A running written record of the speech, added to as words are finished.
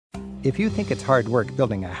If you think it's hard work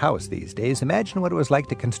building a house these days, imagine what it was like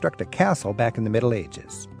to construct a castle back in the Middle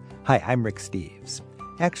Ages. Hi, I'm Rick Steves.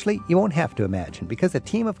 Actually, you won't have to imagine, because a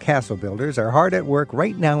team of castle builders are hard at work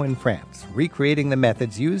right now in France, recreating the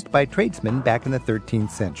methods used by tradesmen back in the 13th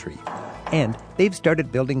century. And they've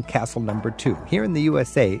started building castle number 2 here in the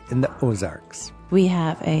USA in the Ozarks. We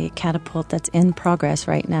have a catapult that's in progress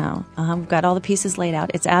right now. We've got all the pieces laid out.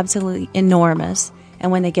 It's absolutely enormous.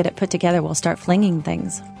 And when they get it put together, we'll start flinging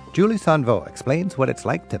things. Julie Sonneveau explains what it's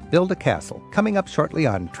like to build a castle, coming up shortly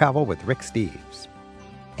on Travel with Rick Steves.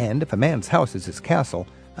 And if a man's house is his castle,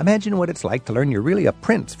 imagine what it's like to learn you're really a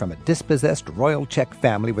prince from a dispossessed royal Czech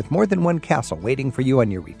family with more than one castle waiting for you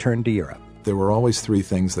on your return to Europe. There were always 3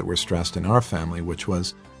 things that were stressed in our family, which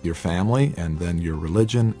was your family, and then your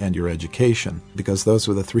religion, and your education, because those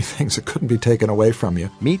were the 3 things that couldn't be taken away from you.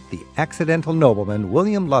 Meet the accidental nobleman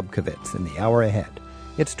William Lobkowitz in the hour ahead.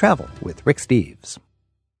 It's Travel with Rick Steves.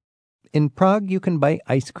 In Prague, you can buy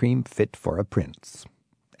ice cream fit for a prince.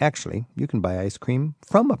 Actually, you can buy ice cream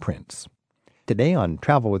from a prince. Today on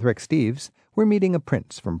Travel with Rick Steves, we're meeting a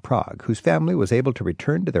prince from Prague whose family was able to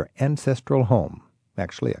return to their ancestral home,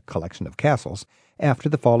 actually a collection of castles, after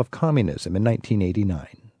the fall of communism in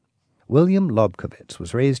 1989. William Lobkowitz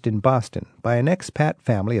was raised in Boston by an expat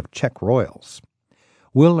family of Czech royals.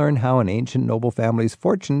 We'll learn how an ancient noble family's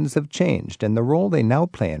fortunes have changed and the role they now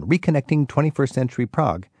play in reconnecting 21st century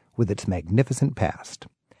Prague with its magnificent past.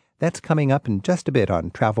 That's coming up in just a bit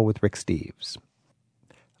on Travel with Rick Steves.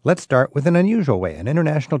 Let's start with an unusual way an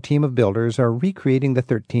international team of builders are recreating the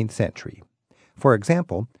 13th century. For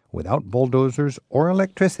example, without bulldozers or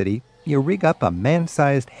electricity, you rig up a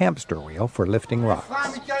man-sized hamster wheel for lifting rocks.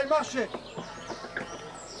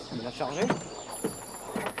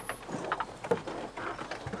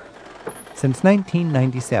 Since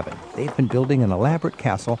 1997, they've been building an elaborate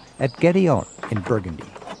castle at Gédéon in Burgundy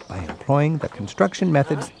by employing the construction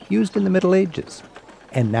methods used in the Middle Ages.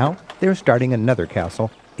 And now they're starting another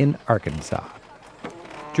castle in Arkansas.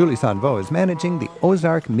 Julie Sonneveau is managing the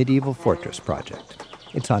Ozark Medieval Fortress project.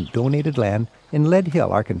 It's on donated land in Lead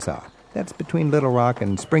Hill, Arkansas. That's between Little Rock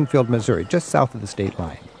and Springfield, Missouri, just south of the state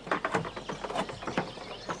line.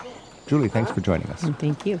 Julie, thanks for joining us.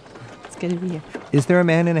 Thank you. It's good to be here. Is there a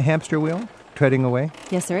man in a hamster wheel treading away?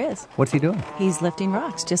 Yes, there is. What's he doing? He's lifting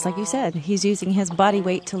rocks, just like you said. He's using his body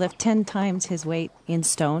weight to lift 10 times his weight in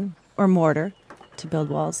stone or mortar to build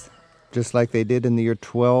walls. Just like they did in the year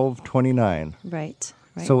 1229. Right,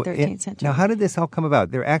 So 13th century. Now, how did this all come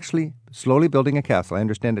about? They're actually slowly building a castle. I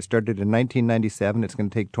understand it started in 1997. It's going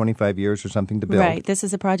to take 25 years or something to build. Right. This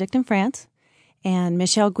is a project in France. And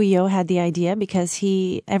Michel Guyot had the idea because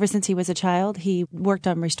ever since he was a child, he worked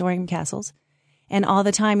on restoring castles. And all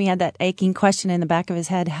the time he had that aching question in the back of his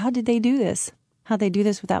head, how did they do this? How'd they do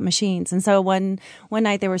this without machines? And so one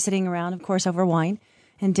night they were sitting around, of course, over wine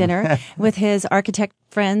and dinner with his architect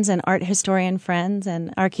friends and art historian friends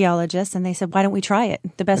and archaeologists. And they said, why don't we try it?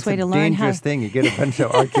 The best way to learn how. That's a dangerous thing. You get a bunch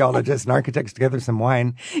of archaeologists and architects together, some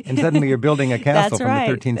wine, and suddenly you're building a castle from the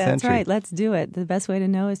 13th century. That's right. Let's do it. The best way to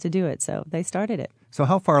know is to do it. So they started it. So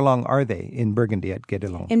how far along are they in Burgundy at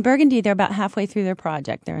Gédéon? In Burgundy, they're about halfway through their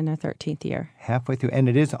project. They're in their 13th year. Halfway through. And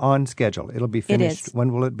it is on schedule. It'll be finished. It is.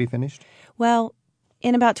 When will it be finished? Well,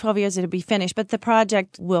 in about 12 years, it'll be finished, but the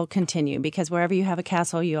project will continue because wherever you have a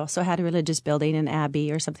castle, you also had a religious building, an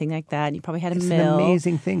abbey or something like that. You probably had a mill. It's an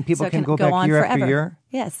amazing thing. People can go back year after year.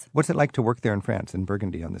 Yes. What's it like to work there in France, in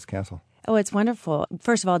Burgundy, on this castle? Oh, it's wonderful.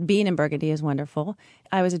 First of all, being in Burgundy is wonderful.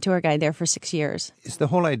 I was a tour guide there for 6 years. It's the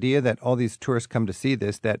whole idea that all these tourists come to see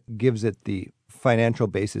this that gives it the financial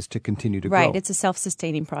basis to continue to grow. Right. It's a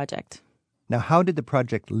self-sustaining project. Now, how did the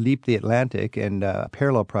project leap the Atlantic and a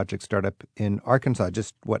parallel project start up in Arkansas,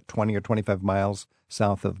 just, 20 or 25 miles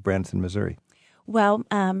south of Branson, Missouri? Well,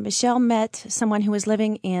 Michel met someone who was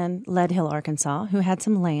living in Lead Hill, Arkansas, who had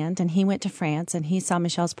some land, and he went to France, and he saw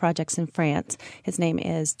Michel's projects in France. His name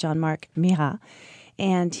is Jean-Marc Mirat.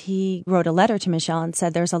 And he wrote a letter to Michel and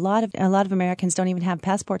said there's a lot of Americans don't even have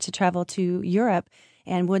passports to travel to Europe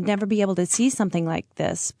and would never be able to see something like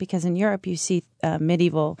this because in Europe you see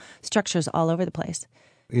medieval structures all over the place.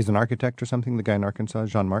 He's an architect or something, the guy in Arkansas,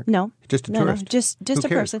 Jean-Marc? No. Just a tourist? No, just a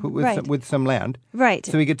person. With some land. Right.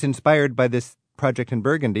 So he gets inspired by this project in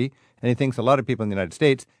Burgundy, and he thinks a lot of people in the United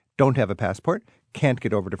States don't have a passport, can't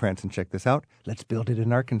get over to France and check this out. Let's build it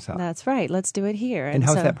in Arkansas. That's right. Let's do it here. And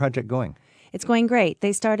how's that project going? It's going great.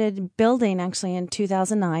 They started building actually in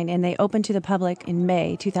 2009, and they opened to the public in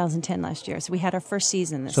May 2010 last year. So we had our first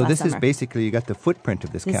season last summer. So this is basically, you got the footprint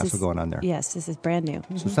of this castle going on there. Yes, this is brand new.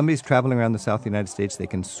 Mm-hmm. So somebody's traveling around the South of the United States, they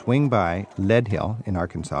can swing by Lead Hill in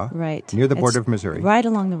Arkansas. Right. Near the border of Missouri. Right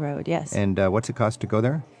along the road, yes. And what's it cost to go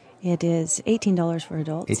there? It is $18 for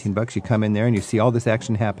adults. $18, you come in there and you see all this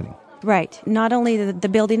action happening. Right. Not only the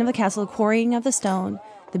building of the castle, the quarrying of the stone,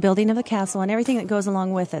 the building of the castle, and everything that goes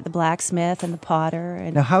along with it, the blacksmith and the potter.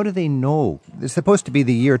 And Now, how do they know? It's supposed to be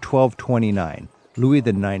the year 1229. Louis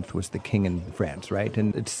IX was the king in France, right?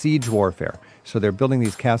 And it's siege warfare. So they're building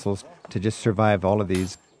these castles to just survive all of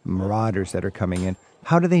these marauders that are coming in.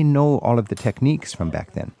 How do they know all of the techniques from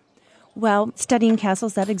back then? Well, studying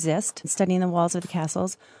castles that exist, studying the walls of the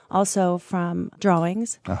castles, also from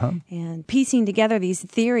drawings, and piecing together these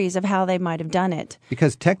theories of how they might have done it.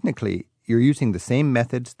 Because technically, you're using the same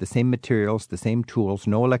methods, the same materials, the same tools,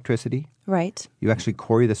 no electricity. Right. You actually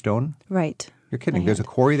quarry the stone? Right. You're kidding. There's a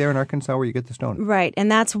quarry there in Arkansas where you get the stone. Right.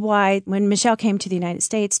 And that's why when Michelle came to the United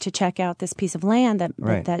States to check out this piece of land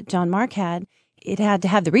that John Mark had, it had to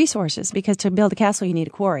have the resources, because to build a castle, you need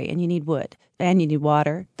a quarry and you need wood and you need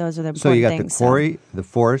water. Those are the important things. So you got the quarry, the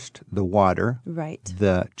forest, the water, right,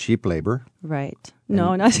 the cheap labor. Right.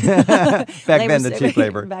 No, not back then, the cheap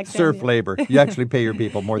labor, serf yeah. labor. You actually pay your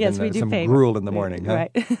people more Yes, than we some pay gruel in the morning. Huh?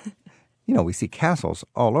 Right. You know, we see castles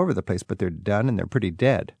all over the place, but they're done and they're pretty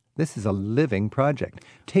dead. This is a living project.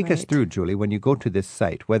 Take us through, Julie, when you go to this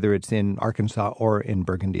site, whether it's in Arkansas or in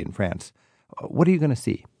Burgundy in France. What are you going to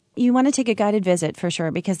see? You want to take a guided visit for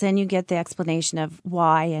sure, because then you get the explanation of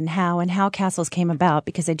why and how castles came about,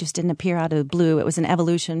 because they just didn't appear out of the blue. It was an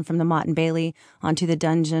evolution from the Motte and Bailey onto the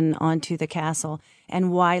dungeon, onto the castle,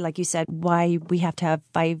 and why, like you said, why we have to have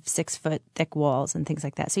 5-6 foot thick walls and things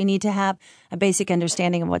like that. So you need to have a basic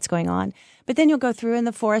understanding of what's going on. But then you'll go through in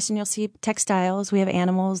the forest and you'll see textiles. We have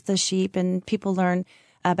animals, the sheep, and people learn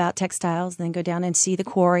about textiles, then go down and see the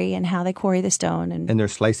quarry and how they quarry the stone. And they're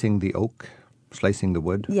slicing the oak? Slicing the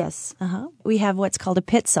wood? Yes. We have what's called a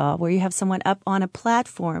pit saw, where you have someone up on a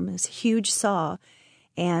platform, this huge saw,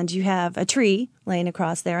 and you have a tree laying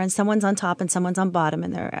across there, and someone's on top and someone's on bottom,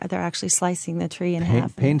 and they're actually slicing the tree in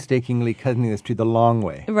half. Painstakingly cutting this tree the long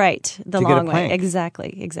way. Right, the to long get a way. plank.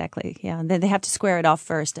 Exactly. Yeah, and then they have to square it off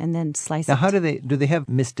first and then slice it. Now, how do they have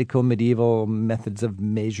mystical medieval methods of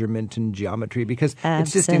measurement and geometry? Because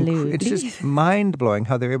Absolutely. it's just mind-blowing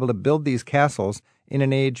how they're able to build these castles in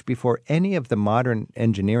an age before any of the modern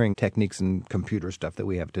engineering techniques and computer stuff that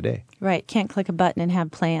we have today. Right. Can't click a button and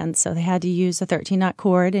have plans. So they had to use a 13-knot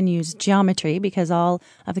cord and use geometry, because all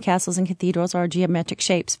of the castles and cathedrals are geometric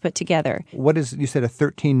shapes put together. What is, you said, a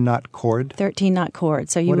 13-knot cord? 13-knot cord.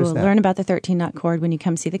 So you will learn about the 13-knot cord when you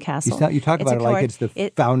come see the castle. You talk about it like it's the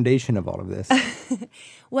foundation of all of this.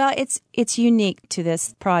 Well, it's unique to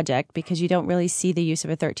this project because you don't really see the use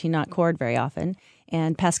of a 13-knot cord very often.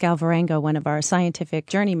 And Pascal Varengo, one of our scientific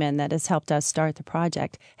journeymen that has helped us start the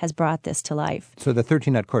project, has brought this to life. So the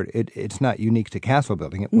 13-knot cord, it's not unique to castle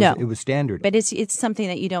building. It was standard. But it's something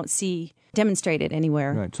that you don't see demonstrated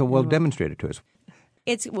anywhere. Right. So we'll demonstrate it to us.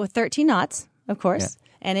 It's with 13 knots, of course.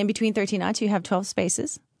 Yeah. And in between 13 knots, you have 12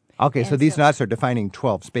 spaces. Okay, so these knots are defining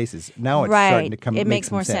 12 spaces. Now it's starting to come. It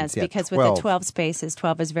makes more sense because 12. With the 12 spaces,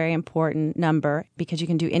 12 is a very important number because you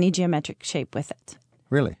can do any geometric shape with it.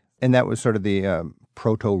 Really? And that was sort of the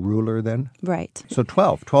proto-ruler then? Right. So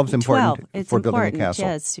 12. 12 is important for building a castle.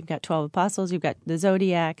 Yes, you've got 12 apostles, you've got the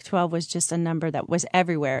zodiac. 12 was just a number that was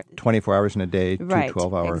everywhere. 24 hours in a day, two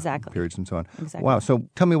 12-hour periods and so on. Exactly. Wow. So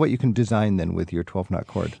tell me what you can design then with your 12-knot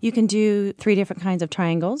cord. You can do 3 different kinds of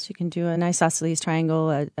triangles. You can do an isosceles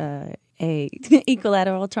triangle, a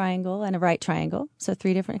equilateral triangle, and a right triangle. So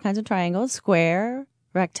 3 different kinds of triangles: square,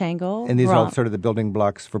 rectangle, and these are all sort of the building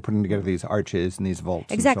blocks for putting together these arches and these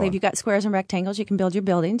vaults. Exactly. And so on. If you've got squares and rectangles, you can build your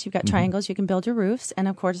buildings. You've got triangles, you can build your roofs, and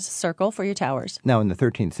of course a circle for your towers. Now, in the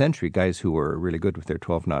 13th century, guys who were really good with their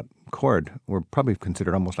 12-knot cord were probably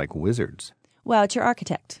considered almost like wizards. Well, it's your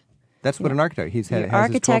architect. That's what an architect. Has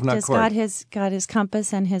architect his 12-knot cord. got his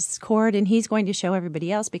compass and his cord, and he's going to show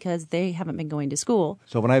everybody else because they haven't been going to school.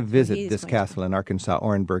 So when I visit this castle in Arkansas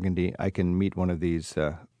or in Burgundy, I can meet one of these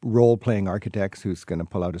role-playing architects who's going to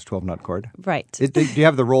pull out his 12-knot cord? Right. Do you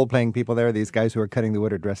have the role-playing people there? These guys who are cutting the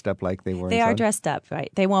wood are dressed up like they were They are dressed up, right.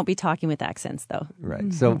 They won't be talking with accents, though. Right.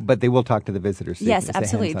 Mm-hmm. So, but they will talk to the visitors. Yes,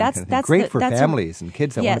 absolutely. That's great for families and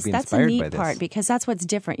kids that want to be inspired by this. Yes, that's a neat part because that's what's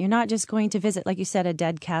different. You're not just going to visit, like you said, a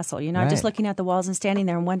dead castle. You're not just looking at the walls and standing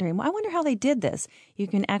there and wondering, well, I wonder how they did this. You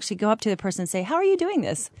can actually go up to the person and say, how are you doing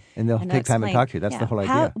this? And they'll take time and talk to you. That's the whole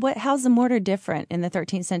idea. How's the mortar different in the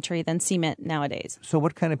 13th century than cement nowadays? So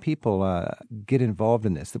what kind of people get involved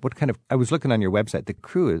in this? I was looking on your website, the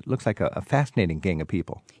crew, it looks like a fascinating gang of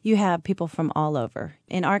people. You have people from all over.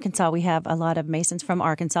 In Arkansas, we have a lot of masons from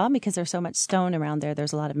Arkansas because there's so much stone around there.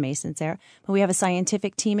 There's a lot of masons there. But we have a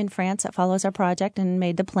scientific team in France that follows our project and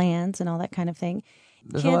made the plans and all that kind of thing.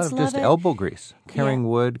 There's Kids a lot of just love it. elbow grease. Carrying Yeah,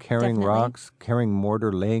 wood, carrying definitely. rocks, carrying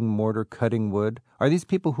mortar, laying mortar, cutting wood. Are these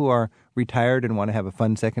people who are retired and want to have a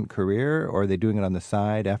fun second career, or are they doing it on the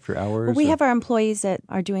side after hours? Well, we or- have our employees that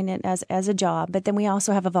are doing it as a job, but then we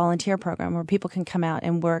also have a volunteer program where people can come out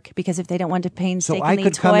and work because if they don't want to So I painstakingly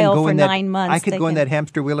could come and toil go for in that, 9 months, I could they go in can- that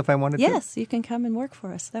hamster wheel if I wanted to? Yes, you can come and work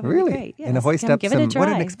for us. That would Really? be great. Yes. And hoist Come up give some, it a what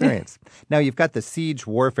try. an experience. Now, you've got the siege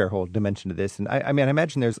warfare whole dimension to this. And I mean, I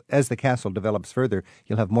imagine there's, as the castle develops further,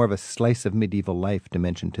 you'll have more of a slice of medieval life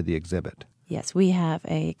dimension to the exhibit. Yes, we have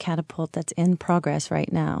a catapult that's in progress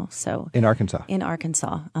right now. So In Arkansas. in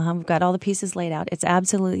Arkansas. We've got all the pieces laid out. It's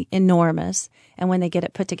absolutely enormous. And when they get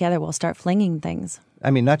it put together, we'll start flinging things.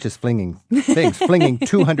 I mean, not just flinging things, flinging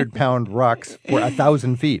 200-pound rocks for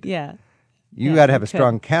 1,000 feet. Yeah. You Yeah, got to have we a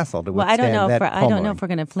strong castle to Well, withstand I don't know that if I don't know pummeling. if we're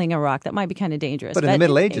going to fling a rock. That might be kind of dangerous. But in the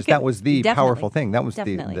Middle it Ages, could- that was the definitely, powerful thing. That was the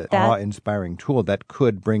definitely. awe-inspiring tool that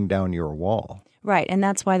could bring down your wall. Right, and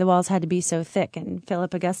that's why the walls had to be so thick. And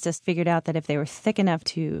Philip Augustus figured out that if they were thick enough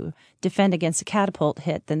to defend against a catapult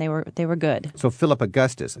hit, then they were good. So Philip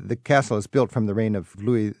Augustus, the castle is built from the reign of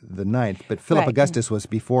Louis IX, but Philip Right. Augustus was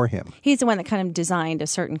before him. He's the one that kind of designed a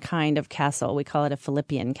certain kind of castle. We call it a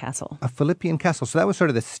Philippian castle. A Philippian castle. So that was sort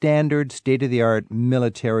of the standard, state-of-the-art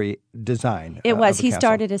military design. It was. Of a He castle.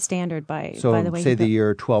 started as standard by So the way say he the built.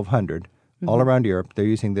 year 1200, all around Europe, they're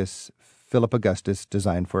using this Philip Augustus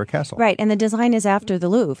design for a castle. Right, and the design is after the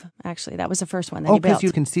Louvre, actually. That was the first one that Oh, he built. because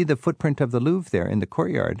you can see the footprint of the Louvre there in the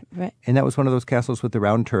courtyard. Right. And that was one of those castles with the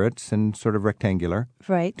round turrets and sort of rectangular.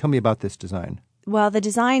 Right. Tell me about this design. Well, the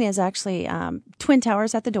design is actually twin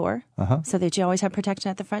towers at the door, so that you always have protection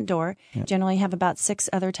at the front door. Generally, you have about 6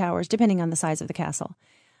 other towers, depending on the size of the castle.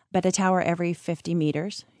 But a tower every 50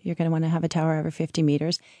 meters. You're going to want to have a tower every 50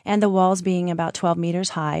 meters. And the walls being about 12 meters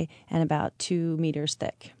high and about 2 meters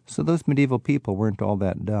thick. So those medieval people weren't all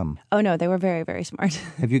that dumb. Oh, no, they were very, very smart.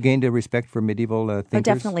 Have you gained a respect for medieval thinkers? Oh,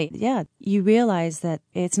 definitely. Yeah. You realize that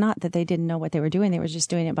it's not that they didn't know what they were doing. They were just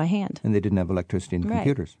doing it by hand. And they didn't have electricity and Right,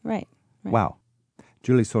 computers. Right. Wow.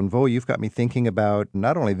 Julie Sonneveau, you've got me thinking about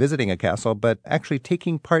not only visiting a castle, but actually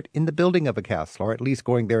taking part in the building of a castle, or at least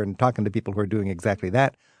going there and talking to people who are doing exactly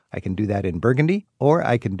that. I can do that in Burgundy, or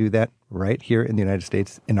I can do that right here in the United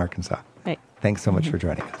States in Arkansas. Right. Thanks so much for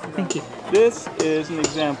joining us. Thank you. This is an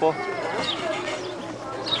example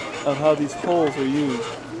of how these holes are used.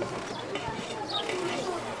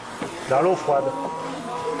 Dans l'eau froide.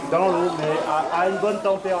 Dans l'eau, mais à une bonne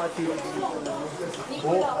température.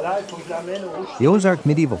 Bon, là, il faut que je l'amène au The Ozark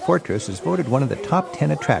Medieval Fortress is voted one of the top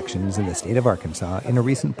 10 attractions in the state of Arkansas in a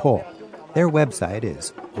recent poll. Their website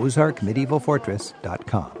is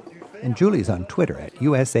ozarkmedievalfortress.com. And Julie's on Twitter at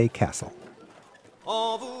USA Castle.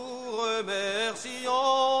 En vous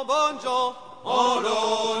remerciant, bonnes gens, en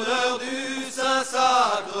l'honneur du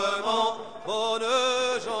Saint-Sacrement, bonnes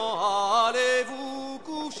gens, allez vous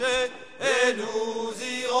coucher, et nous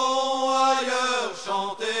irons ailleurs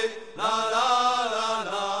chanter. La la la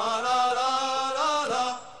la la la la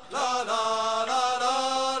la la la la la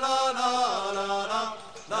la la la la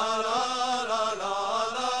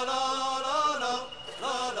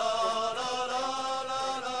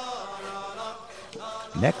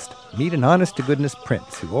Next, meet an honest-to-goodness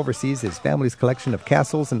prince who oversees his family's collection of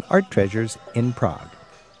castles and art treasures in Prague.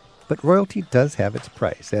 But royalty does have its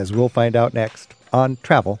price, as we'll find out next on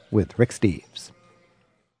Travel with Rick Steves.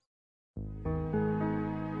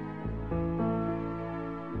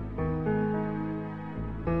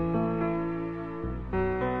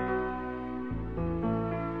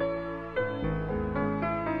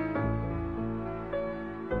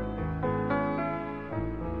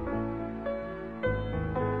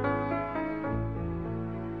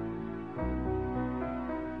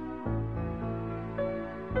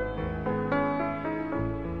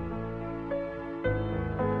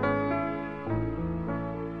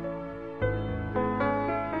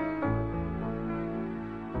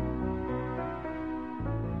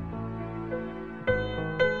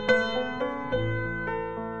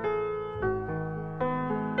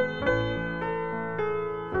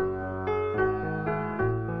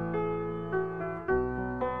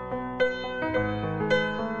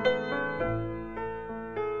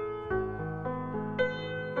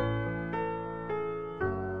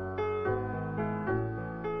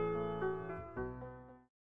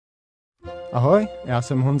 Ahoj, já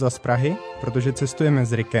jsem Honza z Prahy. Protože cestujeme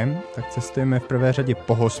s Rickem, tak cestujeme v prvé řadě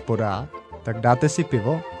po hospodách. Tak dáte si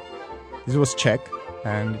pivo? This was Czech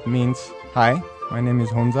and it means hi, my name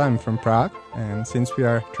is Honza, I'm from Prague. And since we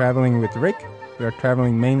are traveling with Rick, we are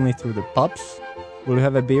traveling mainly through the pubs. Will you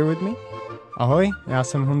have a beer with me? Ahoj, já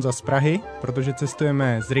jsem Honza z Prahy. Protože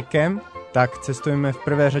cestujeme s Rickem, tak cestujeme v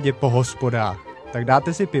prvé řadě po hospodách. Tak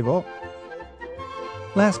dáte si pivo?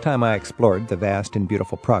 Last time I explored the vast and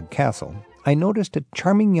beautiful Prague Castle, I noticed a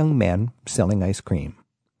charming young man selling ice cream.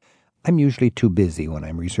 I'm usually too busy when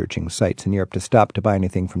I'm researching sites in Europe to stop to buy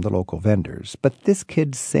anything from the local vendors, but this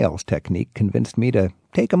kid's sales technique convinced me to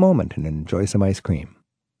take a moment and enjoy some ice cream.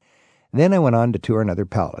 Then I went on to tour another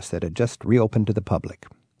palace that had just reopened to the public.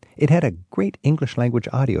 It had a great English-language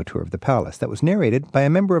audio tour of the palace that was narrated by a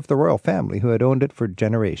member of the royal family who had owned it for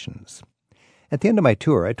generations. At the end of my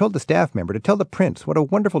tour, I told the staff member to tell the prince what a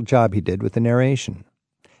wonderful job he did with the narration.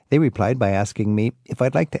 They replied by asking me if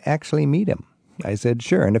I'd like to actually meet him. I said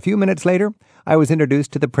sure, and a few minutes later, I was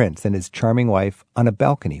introduced to the prince and his charming wife on a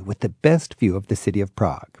balcony with the best view of the city of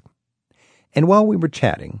Prague. And while we were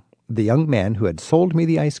chatting, the young man who had sold me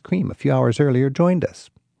the ice cream a few hours earlier joined us.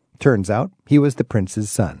 Turns out he was the prince's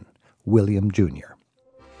son, William Jr.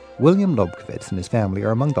 William Lobkowitz and his family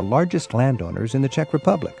are among the largest landowners in the Czech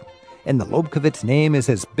Republic, and the Lobkowitz name is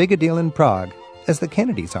as big a deal in Prague as the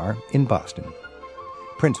Kennedys are in Boston.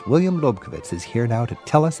 Prince William Lobkowitz is here now to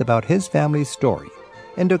tell us about his family's story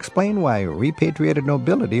and to explain why repatriated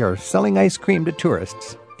nobility are selling ice cream to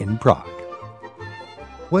tourists in Prague.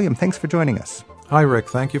 William, thanks for joining us. Hi, Rick.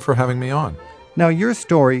 Thank you for having me on. Now, your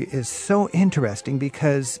story is so interesting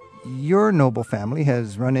because your noble family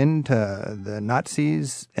has run into the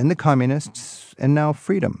Nazis and the communists and now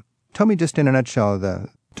freedom. Tell me just in a nutshell the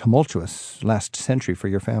tumultuous last century for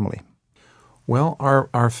your family. Well,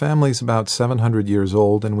 our family's about 700 years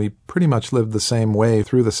old, and we pretty much lived the same way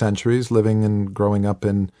through the centuries, living and growing up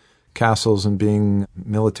in castles and being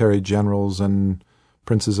military generals and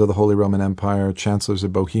princes of the Holy Roman Empire, chancellors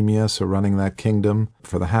of Bohemia, so running that kingdom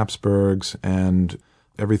for the Habsburgs, and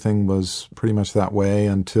everything was pretty much that way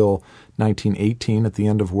until 1918, at the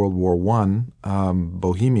end of World War I.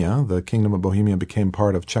 Bohemia, the Kingdom of Bohemia, became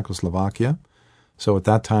part of Czechoslovakia, so at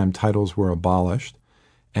that time titles were abolished.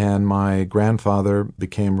 And my grandfather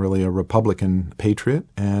became really a Republican patriot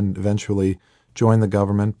and eventually joined the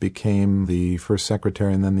government, became the first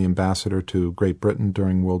secretary and then the ambassador to Great Britain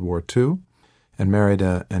during World War II, and married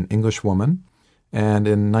an English woman. And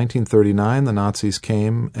in 1939, the Nazis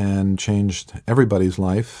came and changed everybody's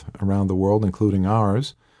life around the world, including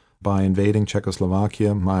ours, by invading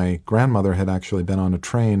Czechoslovakia. My grandmother had actually been on a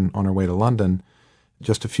train on her way to London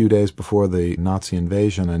just a few days before the Nazi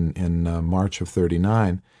invasion in March of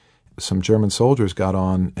 1939. Some German soldiers got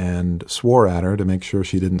on and swore at her to make sure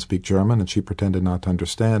she didn't speak German, and she pretended not to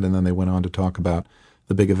understand, and then they went on to talk about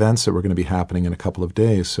the big events that were going to be happening in a couple of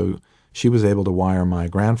days. So she was able to wire my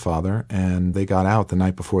grandfather, and they got out the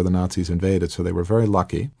night before the Nazis invaded, so they were very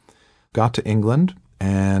lucky. Got to England,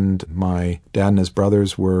 and my dad and his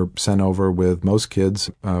brothers were sent over with most kids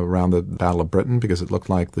around the Battle of Britain because it looked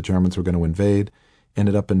like the Germans were going to invade.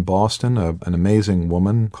 Ended up in Boston. An amazing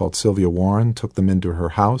woman called Sylvia Warren took them into her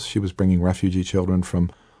house. She was bringing refugee children from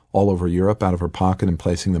all over Europe out of her pocket and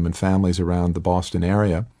placing them in families around the Boston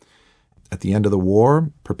area. At the end of the war,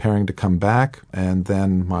 preparing to come back, and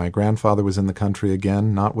then my grandfather was in the country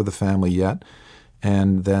again, not with the family yet,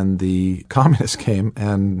 and then the communists came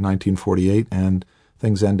in 1948, and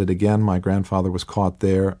things ended again. My grandfather was caught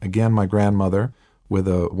there. Again, my grandmother, with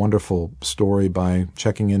a wonderful story by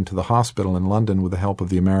checking into the hospital in London with the help of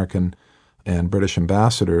the American and British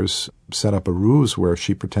ambassadors, set up a ruse where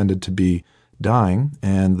she pretended to be dying,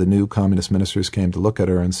 and the new communist ministers came to look at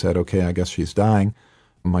her and said, okay, I guess she's dying.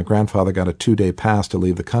 My grandfather got a 2-day pass to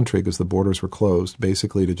leave the country because the borders were closed,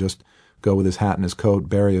 basically to just go with his hat and his coat,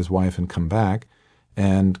 bury his wife, and come back,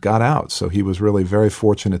 and got out. So he was really very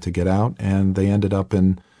fortunate to get out, and they ended up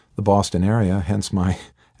in the Boston area, hence my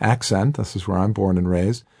accent. This is where I'm born and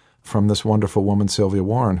raised, from this wonderful woman, Sylvia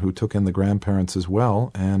Warren, who took in the grandparents as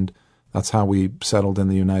well, and that's how we settled in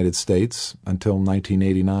the United States until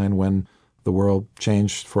 1989, when the world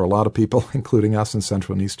changed for a lot of people, including us in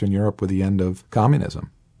Central and Eastern Europe, with the end of communism.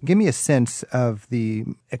 Give me a sense of the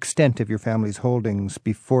extent of your family's holdings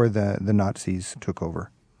before the Nazis took over.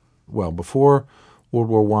 Well, before World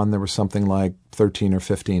War I, there was something like 13 or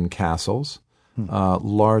 15 castles,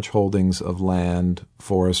 large holdings of land,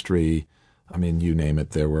 forestry. I mean, you name it.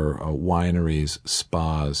 There were wineries,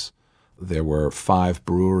 spas. There were 5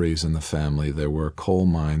 breweries in the family. There were coal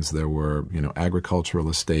mines. There were, agricultural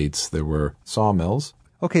estates. There were sawmills.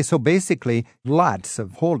 Okay, so basically lots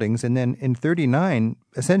of holdings, and then in 1939,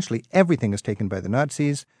 essentially everything is taken by the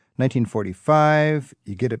Nazis. 1945,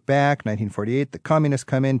 you get it back. 1948, the communists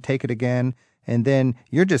come in, take it again. And then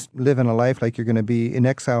you're just living a life like you're going to be in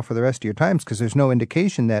exile for the rest of your times because there's no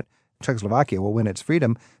indication that Czechoslovakia will win its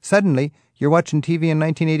freedom. Suddenly, you're watching TV in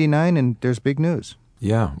 1989 and there's big news.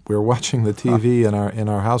 Yeah, we're watching the TV in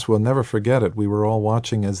our house. We'll never forget it. We were all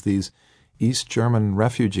watching as these East German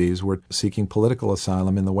refugees were seeking political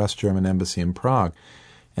asylum in the West German embassy in Prague.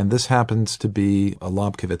 And this happens to be a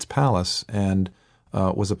Lobkowitz Palace, and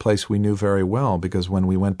was a place we knew very well, because when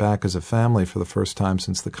we went back as a family for the first time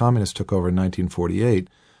since the communists took over in 1948,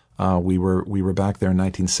 we were back there in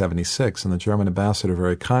 1976, and the German ambassador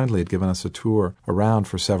very kindly had given us a tour around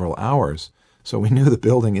for several hours. So we knew the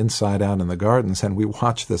building inside out in the gardens, and we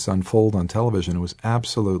watched this unfold on television. It was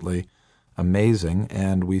absolutely amazing,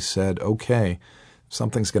 and we said, okay,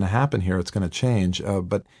 something's going to happen here. It's going to change.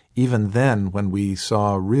 But even then, when we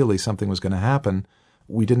saw really something was going to happen,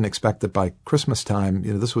 we didn't expect that by Christmas time,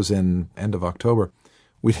 this was in end of October,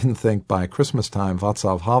 we didn't think by Christmas time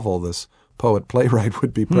Václav Havel, this poet-playwright,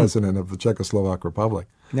 would be president of the Czechoslovak Republic.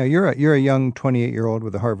 Now, you're a young 28-year-old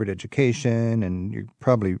with a Harvard education, and you're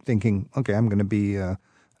probably thinking, okay, I'm going to be a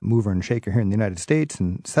mover and shaker here in the United States,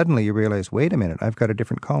 and suddenly you realize, wait a minute, I've got a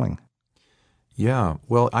different calling. Yeah,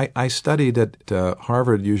 well, I studied at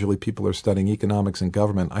Harvard. Usually people are studying economics and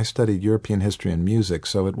government. I studied European history and music,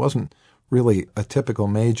 so it wasn't really a typical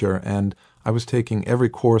major, and I was taking every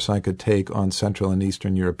course I could take on Central and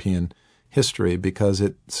Eastern European history because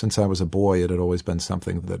since I was a boy, it had always been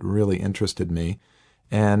something that really interested me.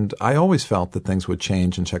 And I always felt that things would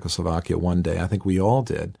change in Czechoslovakia one day. I think we all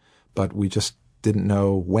did, but we just didn't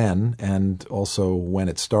know when, and also when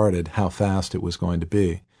it started, how fast it was going to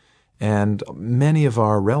be. And many of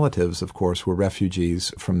our relatives, of course, were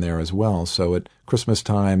refugees from there as well. So at Christmas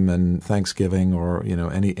time and Thanksgiving, or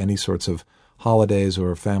any sorts of holidays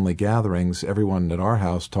or family gatherings, everyone at our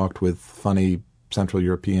house talked with funny Central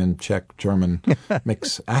European, Czech, German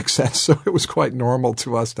mixed accents. So it was quite normal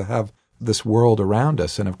to us to have this world around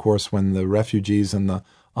us. And of course, when the refugees and the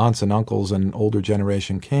aunts and uncles and older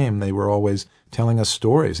generation came, they were always telling us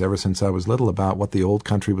stories ever since I was little about what the old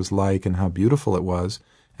country was like and how beautiful it was,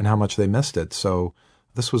 and how much they missed it. So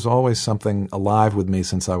this was always something alive with me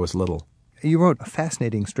since I was little. You wrote a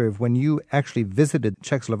fascinating story of when you actually visited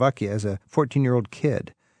Czechoslovakia as a 14-year-old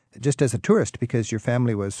kid, just as a tourist, because your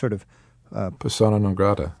family was sort of... persona non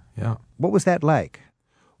grata, yeah. What was that like?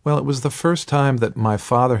 Well, it was the first time that my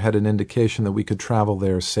father had an indication that we could travel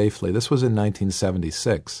there safely. This was in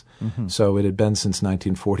 1976, so it had been since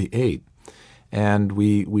 1948. And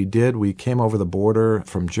we came over the border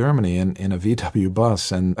from Germany in a VW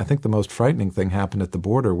bus, and I think the most frightening thing happened at the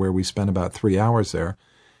border, where we spent about 3 hours there,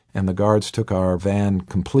 and the guards took our van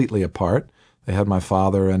completely apart. They had my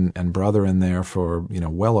father and brother in there for,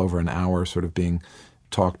 well over an hour, sort of being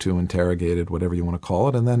talked to, interrogated, whatever you want to call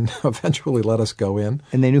it, and then eventually let us go in.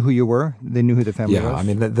 And they knew who you were? They knew who the family was? Yeah, I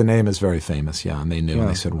mean, the name is very famous, yeah, and they knew. Yeah. And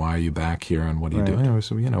they said, why are you back here, and what are you doing? And we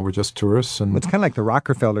said, we're just tourists. And it's kind of like the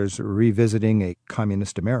Rockefellers revisiting a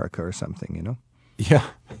communist America or something, Yeah.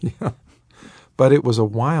 But it was a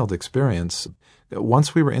wild experience.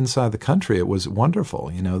 Once we were inside the country, it was wonderful.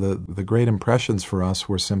 The great impressions for us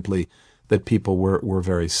were simply that people were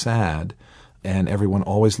very sad, and everyone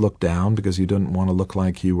always looked down because you didn't want to look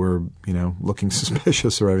like you were, looking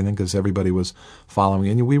suspicious or everything, because everybody was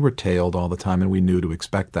following. And we were tailed all the time, and we knew to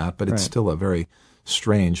expect that, but it's still a very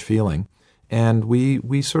strange feeling. And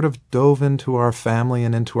we sort of dove into our family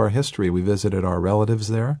and into our history. We visited our relatives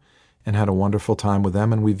there and had a wonderful time with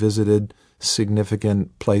them, and we visited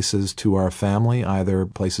significant places to our family, either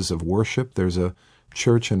places of worship. There's a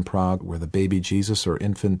church in Prague where the baby Jesus or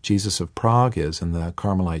infant Jesus of Prague is, in the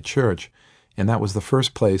Carmelite church. And that was the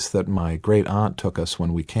first place that my great aunt took us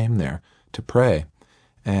when we came there to pray.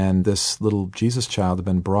 And this little Jesus child had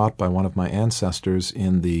been brought by one of my ancestors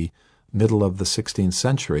in the middle of the 16th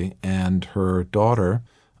century, and her daughter,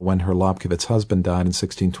 when her Lobkowitz husband died in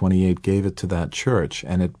 1628, gave it to that church,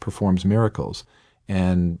 and it performs miracles.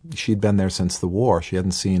 And she'd been there since the war. She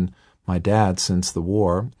hadn't seen my dad since the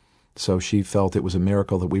war, so she felt it was a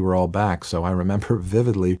miracle that we were all back. So I remember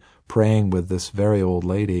vividly praying with this very old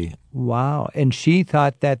lady. Wow. And she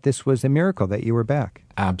thought that this was a miracle, that you were back.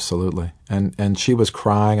 Absolutely. And she was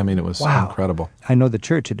crying. I mean, it was incredible. I know the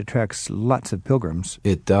church, it attracts lots of pilgrims.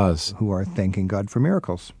 It does. Who are thanking God for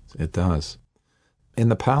miracles. It does. In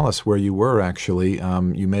the palace where you were, actually,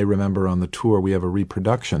 you may remember on the tour we have a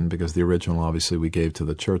reproduction, because the original, obviously, we gave to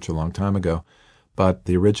the church a long time ago. But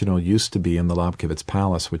the original used to be in the Lobkowitz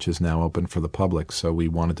Palace, which is now open for the public, so we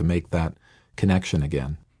wanted to make that connection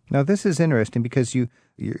again. Now, this is interesting because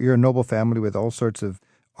you're a noble family with all sorts of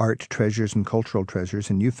art treasures and cultural treasures,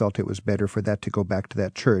 and you felt it was better for that to go back to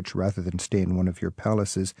that church rather than stay in one of your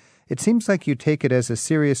palaces. It seems like you take it as a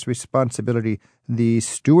serious responsibility, the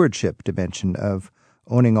stewardship dimension of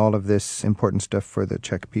owning all of this important stuff for the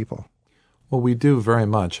Czech people. Well, we do very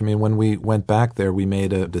much. I mean, when we went back there, we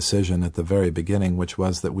made a decision at the very beginning, which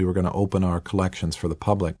was that we were going to open our collections for the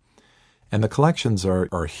public. And the collections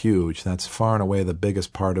are huge. That's far and away the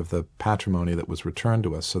biggest part of the patrimony that was returned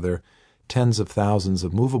to us. So there are tens of thousands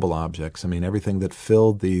of movable objects. I mean, everything that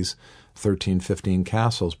filled these 13, 15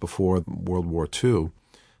 castles before World War II.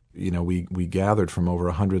 We gathered from over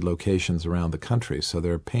 100 locations around the country. So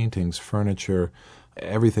there are paintings, furniture,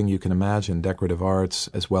 everything you can imagine, decorative arts,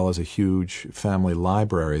 as well as a huge family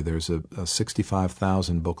library. There's a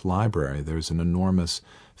 65,000 book library. There's an enormous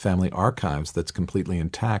family archives that's completely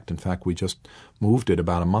intact. In fact, we just moved it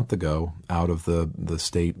about a month ago out of the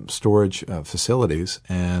state storage facilities,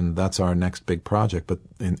 and that's our next big project. But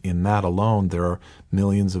in that alone, there are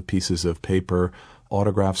millions of pieces of paper,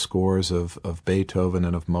 autograph scores of Beethoven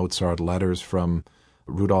and of Mozart, letters from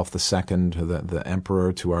Rudolph II, to the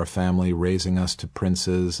emperor, to our family, raising us to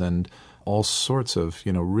princes, and all sorts of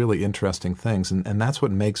really interesting things. And that's what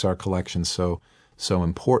makes our collection so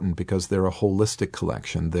important, because they're a holistic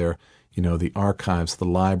collection. They're the archives, the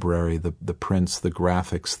library, the prints, the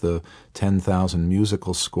graphics, the 10,000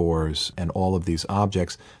 musical scores, and all of these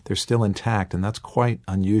objects. They're still intact, and that's quite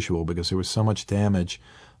unusual because there was so much damage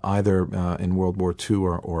either in World War II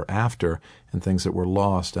or after, and things that were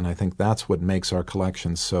lost. And I think that's what makes our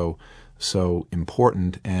collection so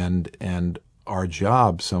important, and our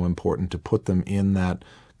job so important, to put them in that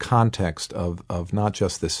context of not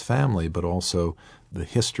just this family, but also the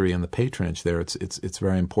history and the patronage there. It's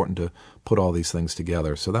very important to put all these things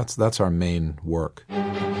together. So that's our main work.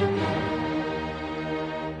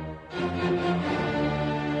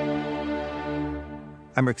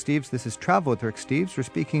 I'm Rick Steves. This is Travel with Rick Steves. We're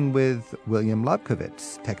speaking with William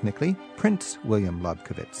Lobkowitz, technically Prince William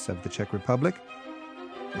Lobkowitz of the Czech Republic.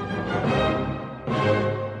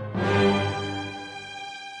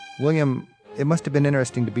 William, it must have been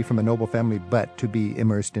interesting to be from a noble family, but to be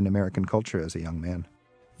immersed in American culture as a young man.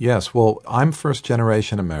 Yes, well, I'm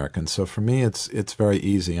first-generation American, so for me it's very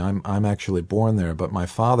easy. I'm actually born there, but my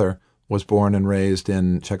father was born and raised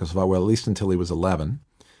in Czechoslovakia, well, at least until he was 11.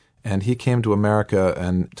 And he came to America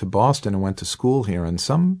and to Boston and went to school here. And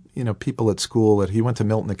some, people at school, he went to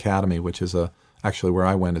Milton Academy, which is actually where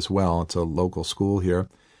I went as well. It's a local school here.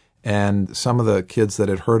 And some of the kids that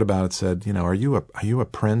had heard about it said, are you a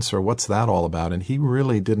prince, or what's that all about? And he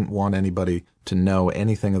really didn't want anybody to know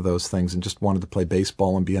anything of those things, and just wanted to play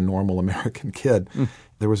baseball and be a normal American kid.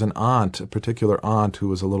 There was a particular aunt who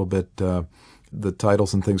was a little bit, the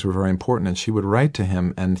titles and things were very important, and she would write to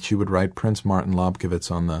him, and she would write Prince Martin Lobkowitz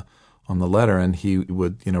on the letter, and he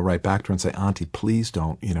would write back to her and say, "Auntie, please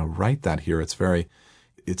don't write that here.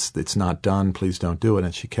 It's not done. Please don't do it."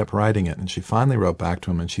 And she kept writing it, and she finally wrote back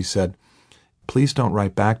to him, and she said, "Please don't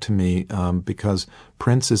write back to me because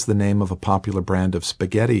Prince is the name of a popular brand of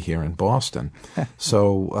spaghetti here in Boston."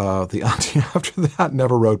 So the auntie after that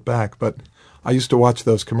never wrote back, but I used to watch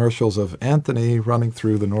those commercials of Anthony running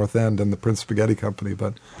through the North End and the Prince Spaghetti Company.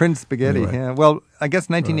 But Prince Spaghetti, anyway. Yeah. Well, I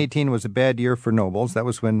guess 1918 was a bad year for nobles. That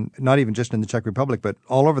was when, not even just in the Czech Republic, but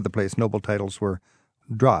all over the place, noble titles were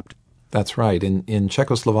dropped. That's right. In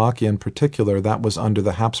Czechoslovakia in particular, that was under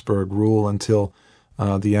the Habsburg rule until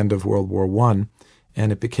the end of World War I,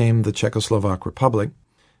 and it became the Czechoslovak Republic.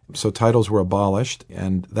 So titles were abolished,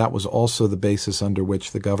 and that was also the basis under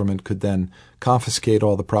which the government could then confiscate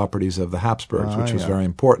all the properties of the Habsburgs, which was very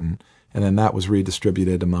important, and then that was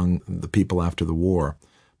redistributed among the people after the war.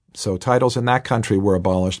 So titles in that country were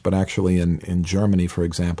abolished, but actually in Germany, for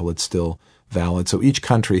example, it's still valid. So each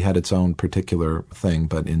country had its own particular thing,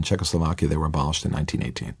 but in Czechoslovakia they were abolished in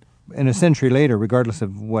 1918. And a century later, regardless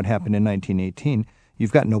of what happened in 1918,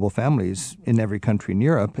 you've got noble families in every country in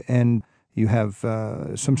Europe, and you have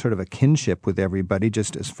some sort of a kinship with everybody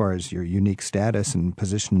just as far as your unique status and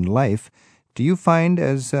position in life. Do you find,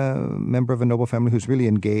 as a member of a noble family who's really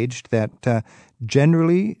engaged, that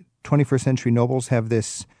generally 21st century nobles have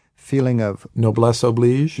this feeling of noblesse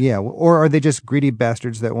oblige? Yeah, or are they just greedy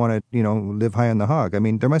bastards that want to, live high on the hog? I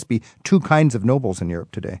mean, there must be two kinds of nobles in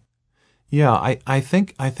Europe today. Yeah, I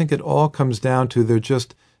think it all comes down to they're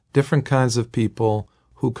just different kinds of people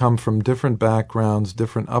who come from different backgrounds,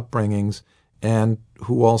 different upbringings, and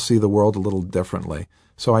who all see the world a little differently.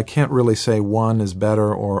 So I can't really say one is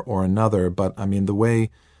better or another, but I mean the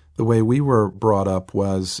way we were brought up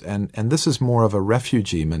was, and this is more of a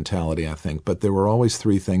refugee mentality, I think, but there were always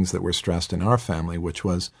three things that were stressed in our family, which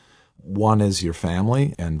was one is your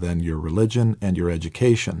family, and then your religion, and your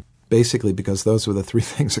education. Basically because those were the three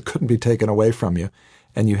things that couldn't be taken away from you,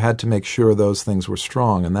 and you had to make sure those things were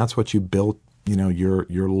strong, and that's what you built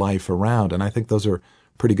your life around. And I think those are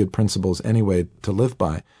pretty good principles anyway to live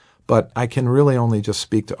by. But I can really only just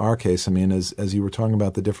speak to our case. I mean, as you were talking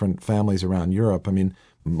about the different families around Europe, I mean,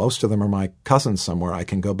 Most of them are my cousins somewhere I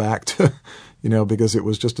can go back to, because it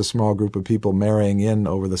was just a small group of people marrying in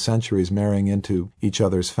over the centuries, marrying into each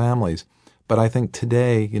other's families. But I think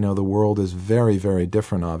today, the world is very, very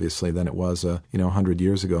different, obviously, than it was, 100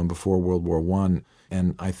 years ago and before World War I.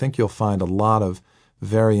 And I think you'll find a lot of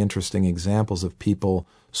very interesting examples of people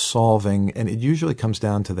solving, and it usually comes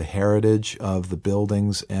down to the heritage of the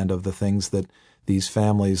buildings and of the things that these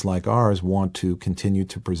families like ours want to continue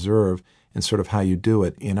to preserve and sort of how you do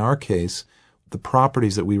it. In our case, the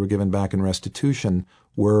properties that we were given back in restitution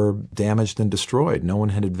were damaged and destroyed. No one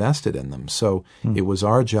had invested in them. So it was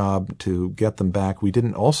our job to get them back. We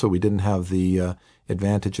didn't have the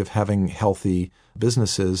advantage of having healthy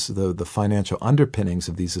businesses. The financial underpinnings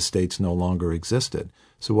of these estates no longer existed.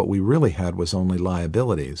 So what we really had was only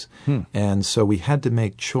liabilities. And so we had to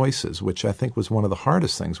make choices, which I think was one of the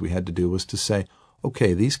hardest things we had to do, was to say,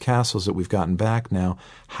 okay, these castles that we've gotten back now,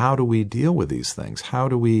 how do we deal with these things? How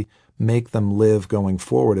do we make them live going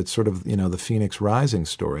forward? It's sort of, the Phoenix Rising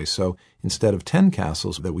story. So instead of 10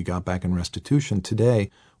 castles that we got back in restitution,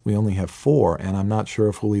 today we only have 4, and I'm not sure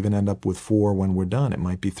if we'll even end up with 4 when we're done. It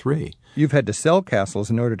might be 3. You've had to sell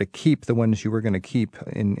castles in order to keep the ones you were going to keep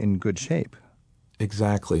in good shape.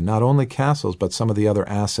 Exactly. Not only castles, but some of the other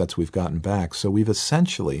assets we've gotten back. So we've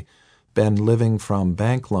essentially been living from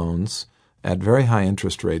bank loans at very high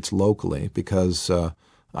interest rates locally, because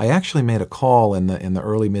I actually made a call in the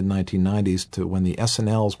early mid-1990s to when the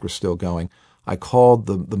S&Ls were still going. I called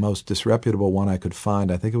the most disreputable one I could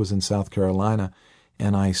find. I think it was in South Carolina,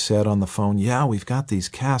 and I said on the phone, "Yeah, we've got these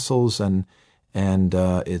castles and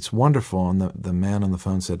it's wonderful." And the man on the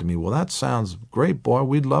phone said to me, "Well, that sounds great, boy.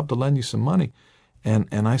 We'd love to lend you some money." And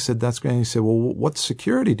I said, "That's great." And he said, "Well, what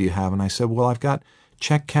security do you have?" And I said, "Well, I've got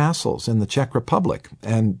Czech castles in the Czech Republic."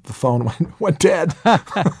 And the phone went dead.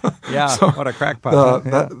 Yeah, so, what a crackpot.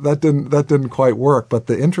 That didn't quite work, but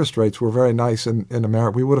the interest rates were very nice in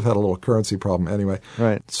America. We would have had a little currency problem anyway.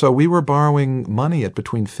 Right. So we were borrowing money at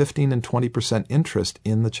between 15 and 20% interest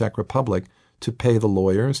in the Czech Republic to pay the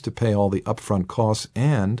lawyers, to pay all the upfront costs,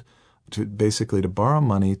 and to borrow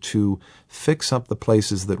money to fix up the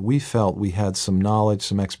places that we felt we had some knowledge,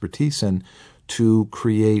 some expertise in, to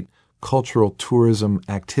create cultural tourism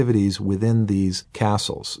activities within these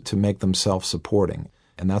castles to make them self-supporting.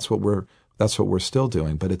 And that's what we're still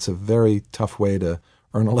doing. But it's a very tough way to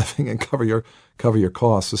earn a living and cover your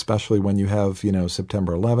costs, especially when you have,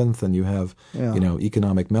 September 11th and you have,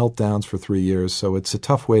 economic meltdowns for 3 years. So it's a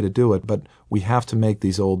tough way to do it, but we have to make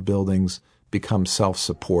these old buildings become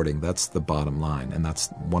self-supporting. That's the bottom line, and that's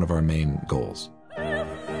one of our main goals.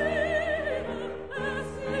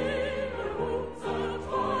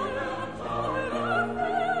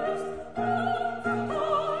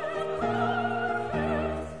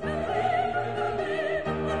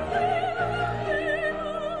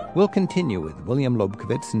 We'll continue with William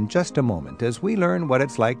Lobkowitz in just a moment as we learn what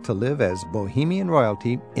it's like to live as Bohemian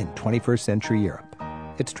royalty in 21st century Europe.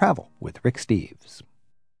 It's Travel with Rick Steves.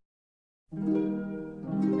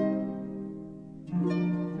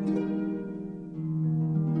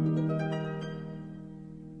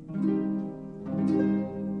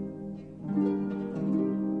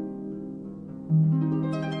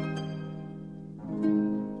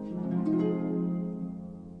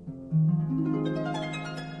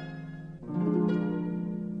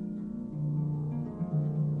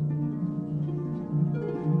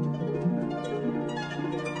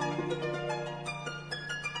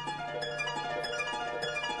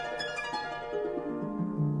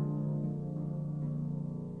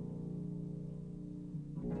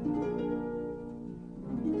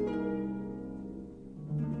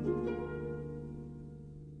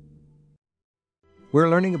 We're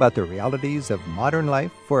learning about the realities of modern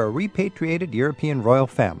life for a repatriated European royal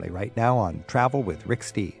family right now on Travel with Rick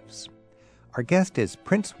Steves. Our guest is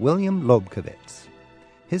Prince William Lobkowitz.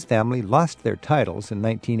 His family lost their titles in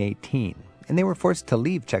 1918, and they were forced to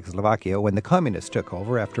leave Czechoslovakia when the communists took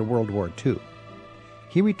over after World War II.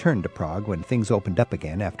 He returned to Prague when things opened up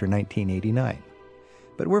again after 1989.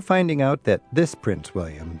 But we're finding out that this Prince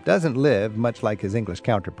William doesn't live much like his English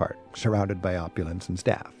counterpart, surrounded by opulence and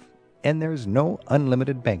staff. And there's no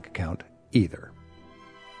unlimited bank account either.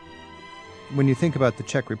 When you think about the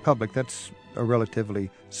Czech Republic, that's a relatively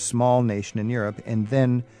small nation in Europe, and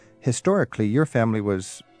then historically your family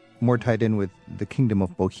was more tied in with the Kingdom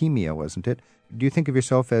of Bohemia, wasn't it? Do you think of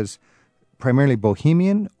yourself as primarily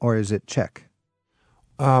Bohemian, or is it Czech?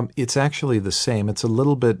 It's actually the same. It's a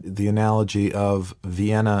little bit the analogy of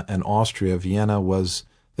Vienna and Austria. Vienna was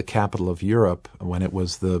the capital of Europe when it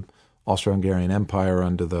was the Austro-Hungarian Empire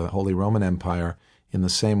under the Holy Roman Empire. in the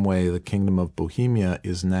same way the Kingdom of Bohemia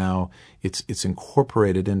is now, it's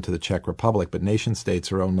incorporated into the Czech Republic, but nation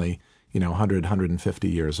states are only 100, 150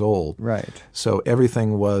 years old. Right. So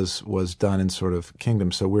everything was done in sort of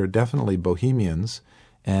kingdom. So we're definitely Bohemians,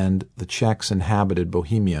 and the Czechs inhabited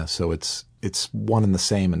Bohemia. So it's one and the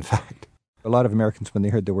same, in fact. A lot of Americans, when they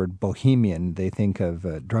heard the word Bohemian, they think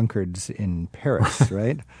of drunkards in Paris,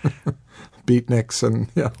 right? Beatniks and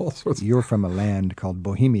all sorts. You're from a land called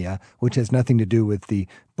Bohemia, which has nothing to do with the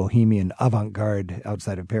Bohemian avant-garde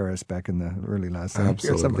outside of Paris back in the early last century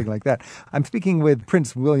or something like that. I'm speaking with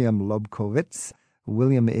Prince William Lobkowitz.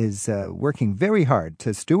 William is working very hard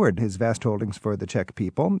to steward his vast holdings for the Czech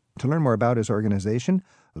people. To learn more about his organization,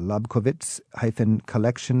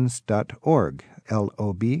 Lobkowitz-collections.org,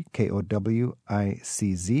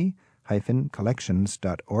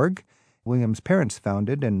 LOBKOWICZ-collections.org. William's parents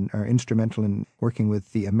founded and are instrumental in working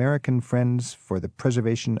with the American Friends for the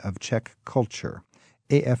Preservation of Czech Culture,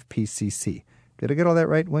 AFPCC. Did I get all that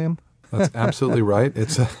right, William? That's absolutely right.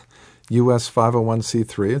 It's a U.S.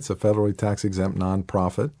 501c3. It's a federally tax-exempt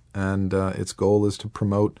nonprofit, and its goal is to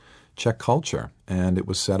promote Czech culture. And it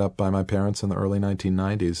was set up by my parents in the early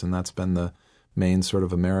 1990s, and that's been the main sort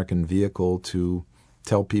of American vehicle to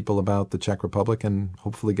tell people about the Czech Republic and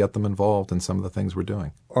hopefully get them involved in some of the things we're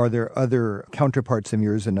doing. Are there other counterparts of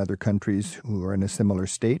yours in other countries who are in a similar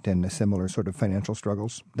state and a similar sort of financial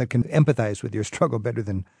struggles that can empathize with your struggle better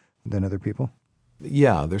than other people?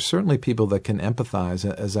 Yeah, there's certainly people that can empathize.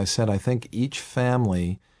 As I said, I think each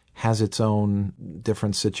family has its own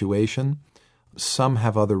different situation. Some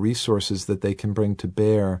have other resources that they can bring to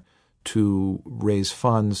bear to raise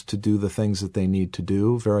funds to do the things that they need to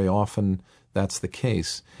do. Very often that's the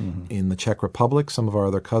case. Mm-hmm. In the Czech Republic, some of our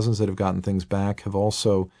other cousins that have gotten things back have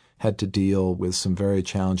also had to deal with some very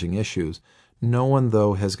challenging issues. No one,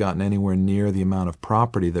 though, has gotten anywhere near the amount of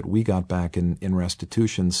property that we got back in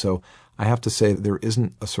restitution. So I have to say there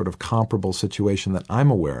isn't a sort of comparable situation that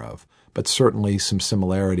I'm aware of, but certainly some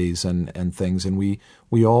similarities and things. And we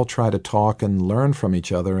all try to talk and learn from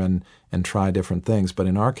each other and try different things. But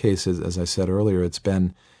in our case, as I said earlier, it's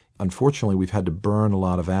been, unfortunately, we've had to burn a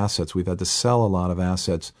lot of assets. We've had to sell a lot of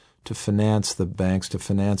assets to finance the banks, to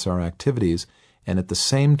finance our activities, and at the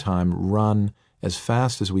same time run as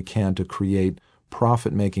fast as we can to create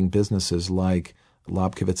profit-making businesses like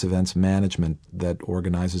Lobkowitz Events Management that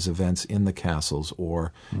organizes events in the castles,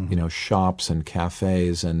 or shops and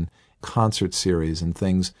cafes and concert series and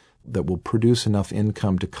things that will produce enough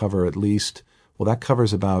income to cover at least, well, that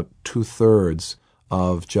covers about 2/3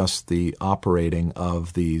 of just the operating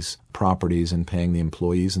of these properties and paying the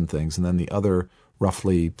employees and things. And then the other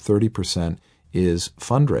roughly 30% is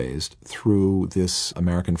fundraised through this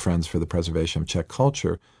American Friends for the Preservation of Czech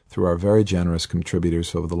Culture, through our very generous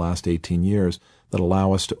contributors over the last 18 years that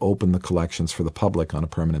allow us to open the collections for the public on a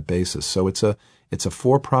permanent basis. So it's a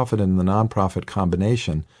for-profit and the nonprofit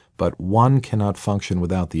combination, but one cannot function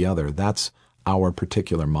without the other. That's our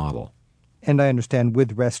particular model. And I understand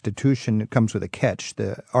with restitution, it comes with a catch.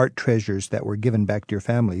 The art treasures that were given back to your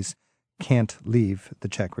families can't leave the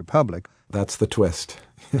Czech Republic. That's the twist.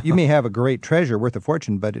 You may have a great treasure worth a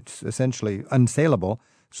fortune, but it's essentially unsaleable,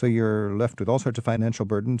 so you're left with all sorts of financial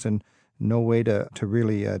burdens and no way to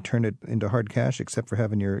really turn it into hard cash except for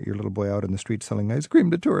having your little boy out in the street selling ice cream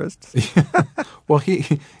to tourists. Well,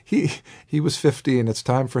 he was 50, and it's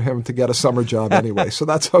time for him to get a summer job anyway, so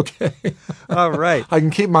that's okay. All right. I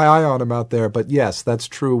can keep my eye on him out there. But yes, that's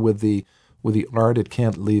true with the art. It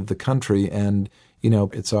can't leave the country, and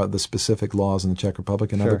it's the specific laws in the Czech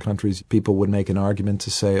Republic and other countries. People would make an argument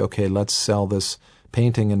to say, okay, let's sell this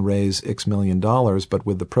painting and raise X million dollars, but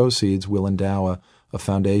with the proceeds, we'll endow a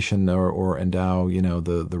foundation or endow,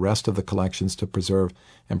 the rest of the collections to preserve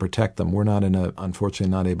and protect them. We're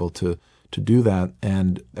unfortunately not able to do that,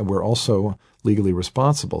 and we're also legally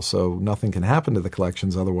responsible, so nothing can happen to the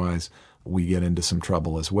collections, otherwise we get into some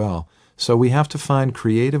trouble as well. So we have to find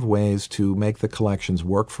creative ways to make the collections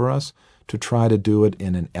work for us, to try to do it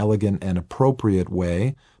in an elegant and appropriate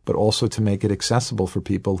way, but also to make it accessible for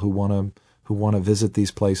people who want to visit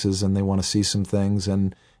these places and they want to see some things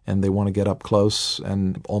and they want to get up close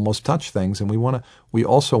and almost touch things. And we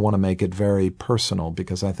also want to make it very personal,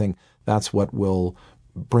 because I think that's what will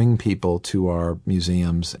bring people to our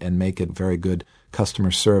museums and make it very good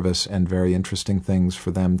customer service and very interesting things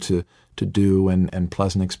for them to do and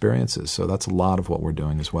pleasant experiences. So that's a lot of what we're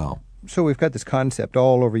doing as well. So we've got this concept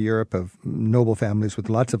all over Europe of noble families with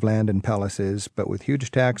lots of land and palaces, but with huge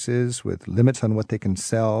taxes, with limits on what they can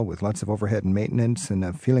sell, with lots of overhead and maintenance, and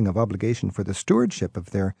a feeling of obligation for the stewardship of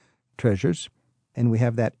their treasures. And we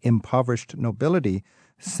have that impoverished nobility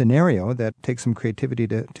scenario that takes some creativity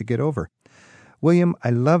to get over. William, I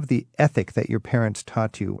love the ethic that your parents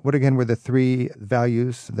taught you. What, again, were the three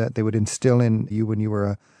values that they would instill in you when you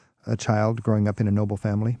were a child growing up in a noble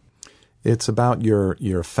family? It's about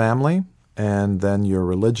your family, and then your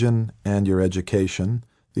religion and your education.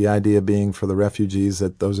 The idea being for the refugees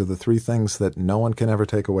that those are the three things that no one can ever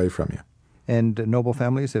take away from you. And noble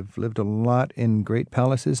families have lived a lot in great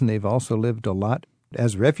palaces, and they've also lived a lot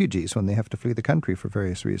as refugees when they have to flee the country for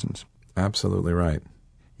various reasons. Absolutely right.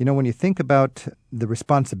 You know, when you think about the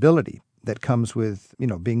responsibility that comes with,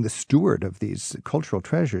 being the steward of these cultural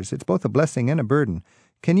treasures, it's both a blessing and a burden.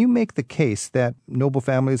 Can you make the case that noble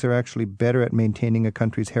families are actually better at maintaining a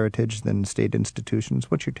country's heritage than state institutions?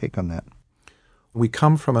 What's your take on that? We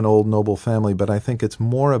come from an old noble family, but I think it's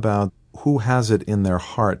more about who has it in their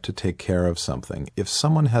heart to take care of something. If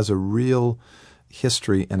someone has a real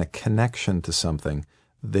history and a connection to something,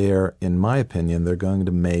 in my opinion, they're going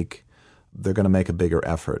to make a bigger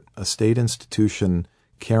effort. A state institution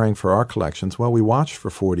caring for our collections, well, we watched for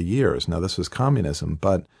 40 years. Now, this was communism,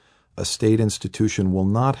 but a state institution will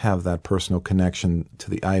not have that personal connection to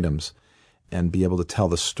the items and be able to tell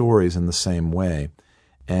the stories in the same way.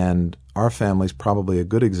 And our family's probably a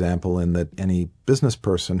good example in that any business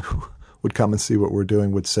person who would come and see what we're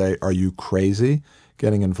doing would say, "Are you crazy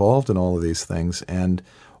getting involved in all of these things?" And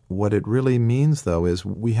what it really means, though, is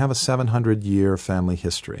we have a 700-year family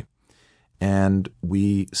history. And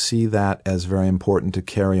we see that as very important to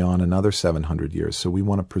carry on another 700 years. So we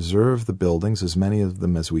want to preserve the buildings, as many of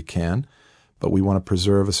them as we can, but we want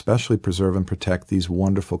to especially preserve and protect these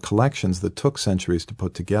wonderful collections that took centuries to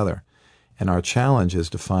put together. And our challenge is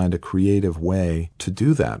to find a creative way to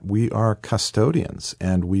do that. We are custodians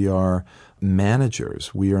and we are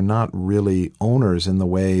managers. We are not really owners in the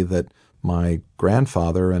way that my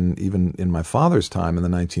grandfather, and even in my father's time in the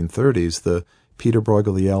 1930s, the Peter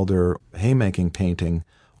Bruegel the Elder haymaking painting,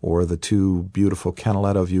 or the two beautiful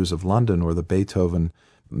Canaletto views of London, or the Beethoven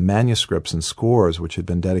manuscripts and scores, which had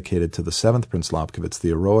been dedicated to the Seventh Prince Lobkowitz, the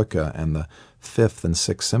Eroica, and the Fifth and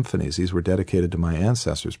Sixth Symphonies. These were dedicated to my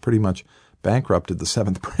ancestors, pretty much bankrupted the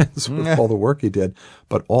Seventh Prince with all the work he did.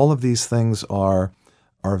 But all of these things are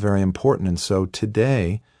very important. And so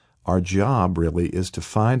today, our job really is to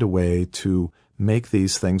find a way to make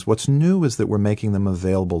these things. What's new is that we're making them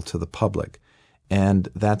available to the public. And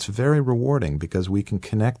that's very rewarding because we can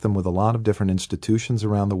connect them with a lot of different institutions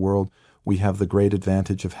around the world. We have the great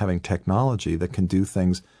advantage of having technology that can do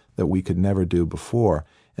things that we could never do before.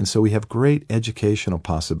 And so we have great educational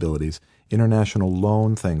possibilities, international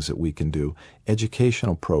loan things that we can do,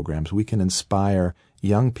 educational programs. We can inspire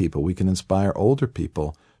young people. We can inspire older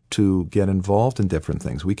people to get involved in different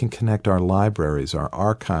things. We can connect our libraries, our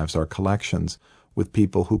archives, our collections with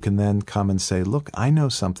people who can then come and say, "Look, I know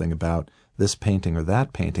something about this painting or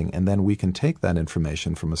that painting," and then we can take that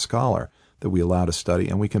information from a scholar that we allow to study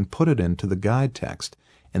and we can put it into the guide text,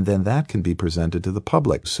 and then that can be presented to the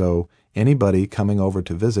public. So anybody coming over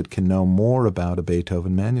to visit can know more about a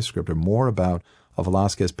Beethoven manuscript or more about a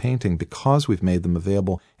Velázquez painting because we've made them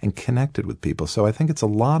available and connected with people. So I think it's a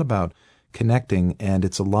lot about connecting, and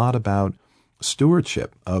it's a lot about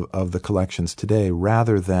stewardship of the collections today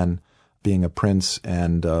rather than being a prince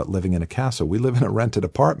and living in a castle. We live in a rented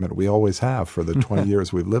apartment. We always have for the 20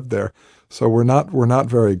 years we've lived there. So we're not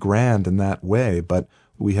very grand in that way, but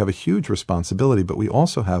we have a huge responsibility. But we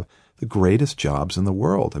also have the greatest jobs in the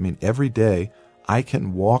world. I mean, every day I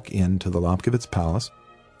can walk into the Lobkowitz Palace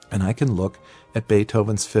and I can look at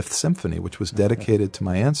Beethoven's Fifth Symphony, which was dedicated to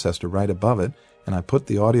my ancestor right above it, and I put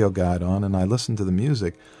the audio guide on and I listen to the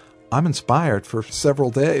music. I'm inspired for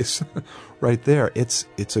several days right there. It's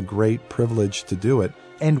a great privilege to do it.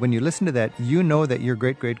 And when you listen to that, you know that your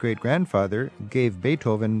great-great-great-grandfather gave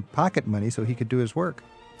Beethoven pocket money so he could do his work.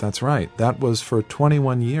 That's right. That was for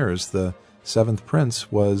 21 years. The Seventh Prince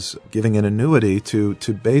was giving an annuity to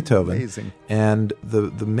Beethoven. Amazing. And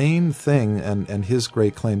the main thing, and his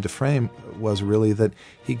great claim to fame, was really that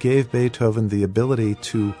he gave Beethoven the ability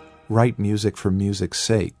to write music for music's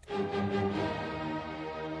sake.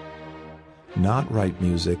 Not write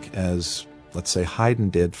music as, let's say, Haydn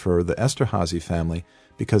did for the Esterházy family,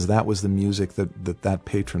 because that was the music that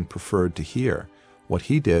patron preferred to hear. What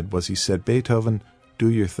he did was he said, "Beethoven, do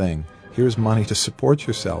your thing. Here's money to support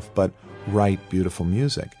yourself, but write beautiful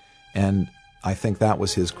music." And I think that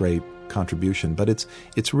was his great contribution. But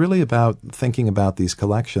it's really about thinking about these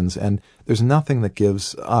collections, and there's nothing that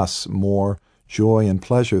gives us more joy and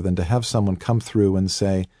pleasure than to have someone come through and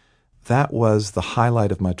say, "That was the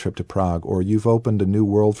highlight of my trip to Prague," or "You've opened a new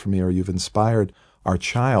world for me," or "You've inspired our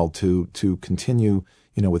child to continue,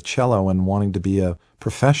 with cello and wanting to be a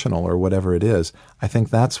professional," or whatever it is. I think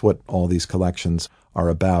that's what all these collections are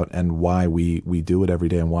about and why we do it every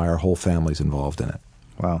day and why our whole family's involved in it.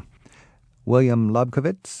 Wow. William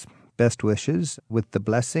Lobkowitz, best wishes with the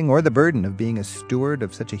blessing or the burden of being a steward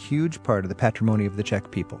of such a huge part of the patrimony of the Czech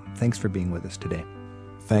people. Thanks for being with us today.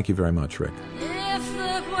 Thank you very much, Rick. If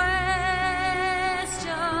the questions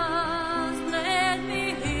let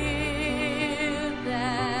me hear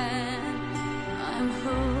that I'm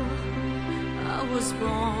who I was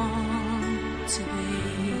born to be.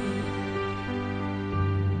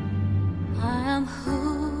 I am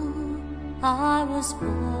who I was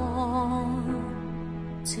born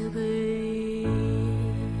to be.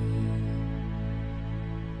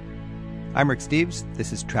 I'm Rick Steves.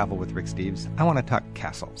 This is Travel with Rick Steves. I want to talk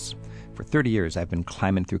castles. For 30 years, I've been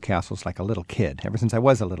climbing through castles like a little kid, ever since I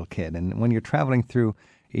was a little kid. And when you're traveling through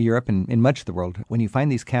Europe and in much of the world, when you find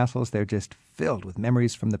these castles, they're just filled with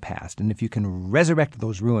memories from the past. And if you can resurrect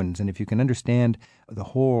those ruins, and if you can understand the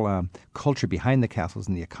whole culture behind the castles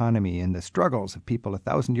and the economy and the struggles of people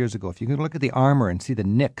 1,000 years ago, if you can look at the armor and see the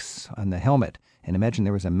nicks on the helmet and imagine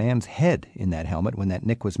there was a man's head in that helmet when that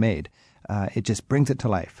nick was made, it just brings it to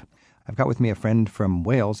life. I've got with me a friend from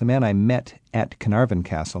Wales, a man I met at Carnarvon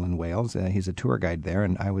Castle in Wales. He's a tour guide there,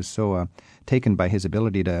 and I was so taken by his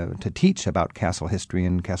ability to teach about castle history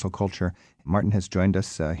and castle culture. Martin has joined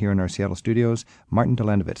us here in our Seattle studios. Martin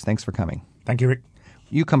Delanovitz, thanks for coming. Thank you, Rick.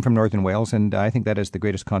 You come from northern Wales, and I think that is the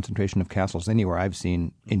greatest concentration of castles anywhere I've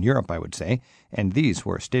seen in Europe, I would say. And these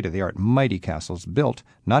were state-of-the-art, mighty castles built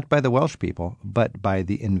not by the Welsh people, but by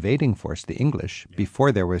the invading force, the English,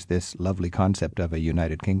 before there was this lovely concept of a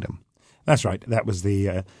united kingdom. That's right. That was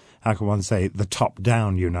the, how can one say, the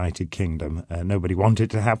top-down United Kingdom. Nobody wanted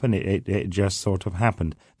it to happen. It just sort of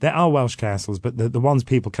happened. There are Welsh castles, but the ones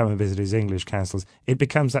people come and visit is English castles. It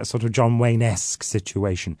becomes that sort of John Wayne-esque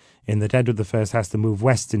situation in that Edward I has to move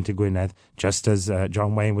west into Gwynedd, just as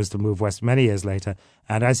John Wayne was to move west many years later.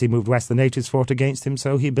 And as he moved west, the natives fought against him,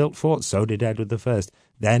 so he built forts. So did Edward I.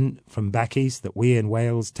 Then, from back east, that we in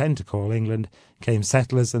Wales tend to call England, came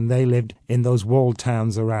settlers, and they lived in those walled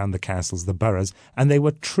towns around the castles, the boroughs, and they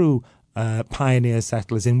were true pioneer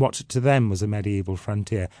settlers in what to them was a medieval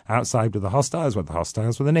frontier. Outside were the hostiles, were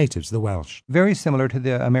the natives, the Welsh. Very similar to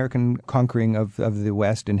the American conquering of the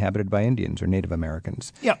West inhabited by Indians or Native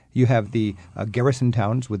Americans. Yeah. You have the garrison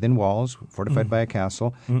towns within walls, fortified by a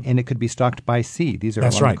castle, and it could be stocked by sea. These are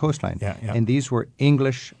along the coastline. Yeah. And these were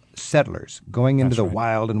English settlers going into the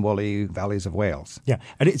wild and woolly valleys of Wales. Yeah,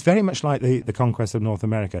 and it's very much like the conquest of North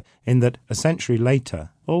America in that a century later,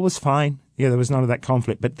 all was fine. Yeah, there was none of that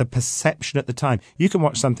conflict, but the perception at the time, you can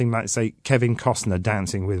watch something like, say, Kevin Costner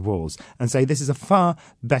Dancing with Wolves and say this is a far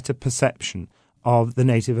better perception of the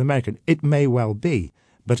Native American. It may well be,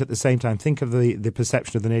 but at the same time, think of the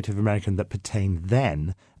perception of the Native American that pertained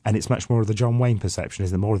then, and it's much more of the John Wayne perception,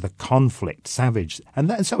 isn't it? More of the conflict, savage,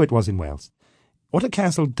 and so it was in Wales. What a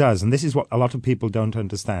castle does, and this is what a lot of people don't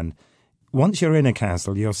understand, once you're in a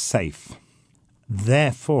castle, you're safe.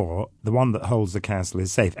 Therefore, the one that holds the castle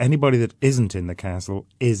is safe. Anybody that isn't in the castle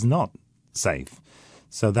is not safe.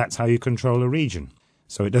 So that's how you control a region.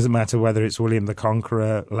 So it doesn't matter whether it's William the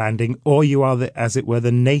Conqueror landing or you are, as it were,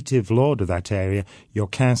 the native lord of that area. Your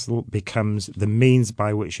castle becomes the means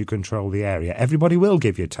by which you control the area. Everybody will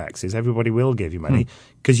give you taxes. Everybody will give you money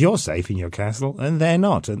because you're safe in your castle and they're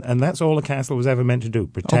not. And that's all a castle was ever meant to do,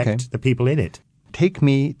 protect the people in it. Take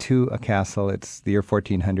me to a castle. It's the year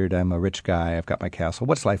 1400. I'm a rich guy. I've got my castle.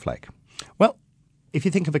 What's life like? Well, if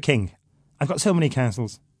you think of a king, I've got so many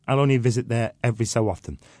castles. I'll only visit there every so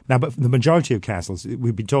often. Now, but for the majority of castles,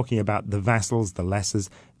 we'd be talking about the vassals, the lessers.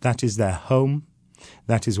 That is their home.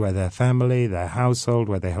 That is where their family, their household,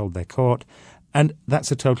 where they hold their court. And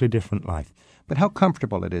that's a totally different life. But how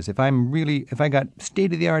comfortable it is. If I got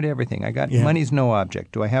state-of-the-art everything, I got money's no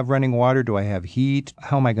object. Do I have running water? Do I have heat?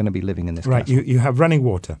 How am I going to be living in this castle? Right, you have running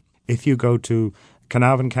water. If you go to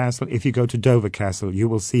Carnarvon Castle, if you go to Dover Castle, you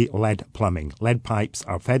will see lead plumbing. Lead pipes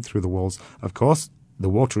are fed through the walls. Of course, the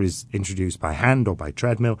water is introduced by hand or by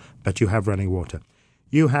treadmill, but you have running water.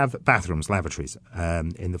 You have bathrooms, lavatories,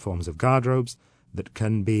 in the forms of guardrobes that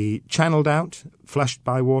can be channeled out, flushed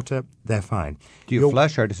by water. They're fine. Do you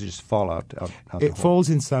flush or does it just fall out? It falls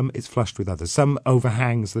in some, it's flushed with others. Some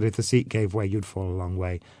overhangs that if the seat gave way, you'd fall a long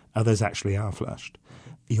way. Others actually are flushed.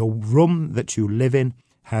 Your room that you live in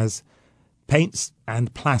has paints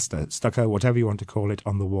and plaster, stucco, whatever you want to call it,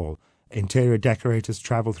 on the wall. Interior decorators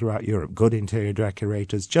travel throughout Europe, good interior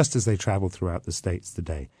decorators, just as they travel throughout the States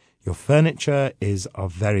today. Your furniture is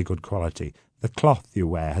of very good quality. The cloth you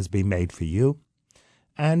wear has been made for you,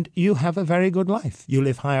 and you have a very good life. You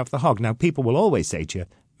live high off the hog. Now, people will always say to you,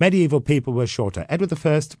 medieval people were shorter. Edward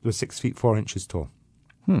I was 6 feet 4 inches tall.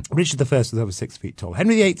 Richard I was over 6 feet tall.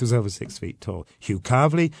 Henry VIII was over 6 feet tall. Hugh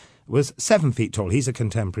Carvely was 7 feet tall. He's a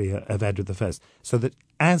contemporary of Edward I. So that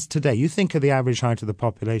as today, you think of the average height of the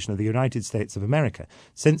population of the United States of America,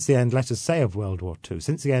 since the end, let us say, of World War II,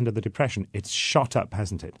 since the end of the Depression, it's shot up,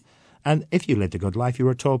 hasn't it? And if you lived a good life, you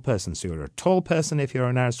were a tall person. So you're a tall person if you're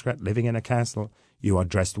an aristocrat living in a castle. You are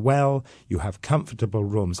dressed well. You have comfortable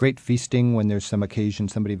rooms. Great feasting when there's some occasion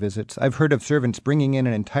somebody visits. I've heard of servants bringing in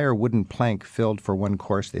an entire wooden plank filled for one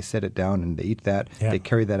course. They set it down and they eat that. Yeah. They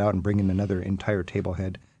carry that out and bring in another entire table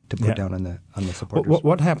head to put down on the supporters.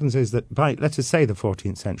 What happens is that by, let's just say, the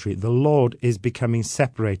 14th century, the lord is becoming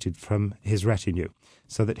separated from his retinue,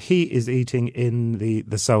 so that he is eating in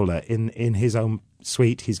the solar, in his own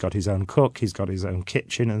suite. He's got his own cook, he's got his own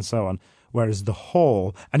kitchen and so on. Whereas the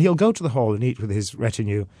hall, and he'll go to the hall and eat with his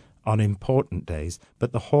retinue on important days,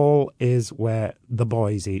 but the hall is where the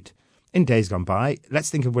boys eat. In days gone by, let's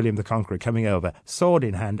think of William the Conqueror coming over, sword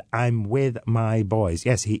in hand, I'm with my boys.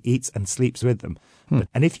 Yes, he eats and sleeps with them.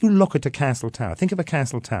 And if you look at a castle tower, think of a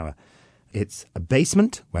castle tower. It's a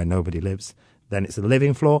basement where nobody lives, then it's a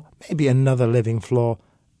living floor, maybe another living floor,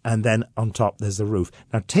 and then on top there's the roof.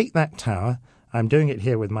 Now take that tower, I'm doing it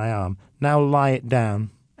here with my arm, now lie it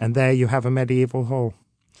down, and there you have a medieval hall.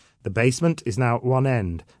 The basement is now at one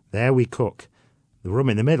end. There we cook. The room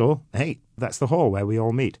in the middle, hey, that's the hall where we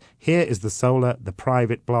all meet. Here is the solar, the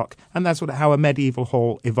private block, and that's how a medieval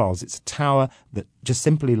hall evolves. It's a tower that just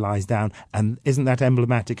simply lies down, and isn't that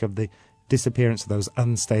emblematic of the disappearance of those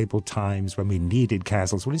unstable times when we needed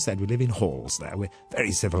castles? Well, instead we live in halls now. We're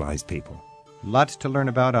very civilized people. Lots to learn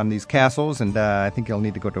about on these castles, and I think you'll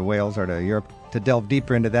need to go to Wales or to Europe to delve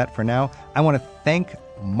deeper into that. For now, I want to thank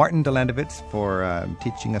Martin Delandowitz for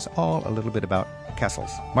teaching us all a little bit about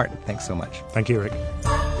castles. Martin, thanks so much. Thank you, Rick.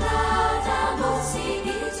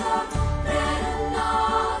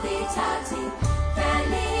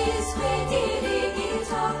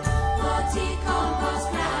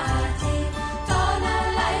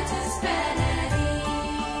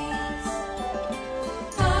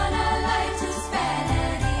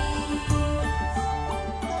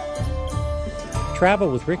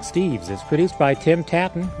 Travel with Rick Steves is produced by Tim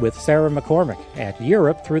Tatton with Sarah McCormick at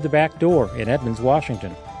Europe Through the Back Door in Edmonds,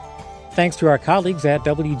 Washington. Thanks to our colleagues at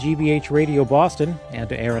WGBH Radio Boston and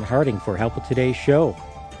to Aaron Harding for help with today's show.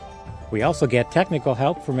 We also get technical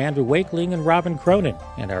help from Andrew Wakeling and Robin Cronin,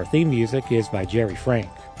 and our theme music is by Jerry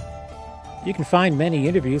Frank. You can find many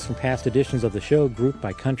interviews from past editions of the show grouped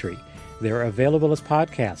by country. They're available as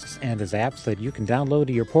podcasts and as apps that you can download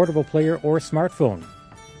to your portable player or smartphone.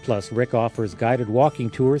 Plus, Rick offers guided walking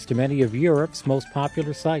tours to many of Europe's most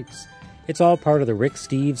popular sites. It's all part of the Rick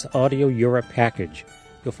Steves Audio Europe package.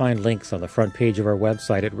 You'll find links on the front page of our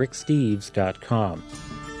website at ricksteves.com.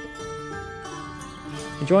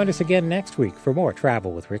 And join us again next week for more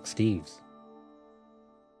Travel with Rick Steves.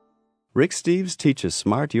 Rick Steves teaches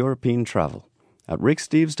smart European travel. At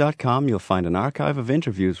ricksteves.com, you'll find an archive of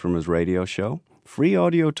interviews from his radio show, free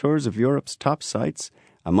audio tours of Europe's top sites,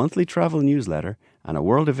 a monthly travel newsletter, and a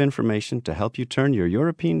world of information to help you turn your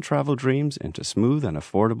European travel dreams into smooth and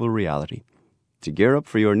affordable reality. To gear up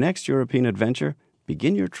for your next European adventure,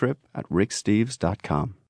 begin your trip at ricksteves.com.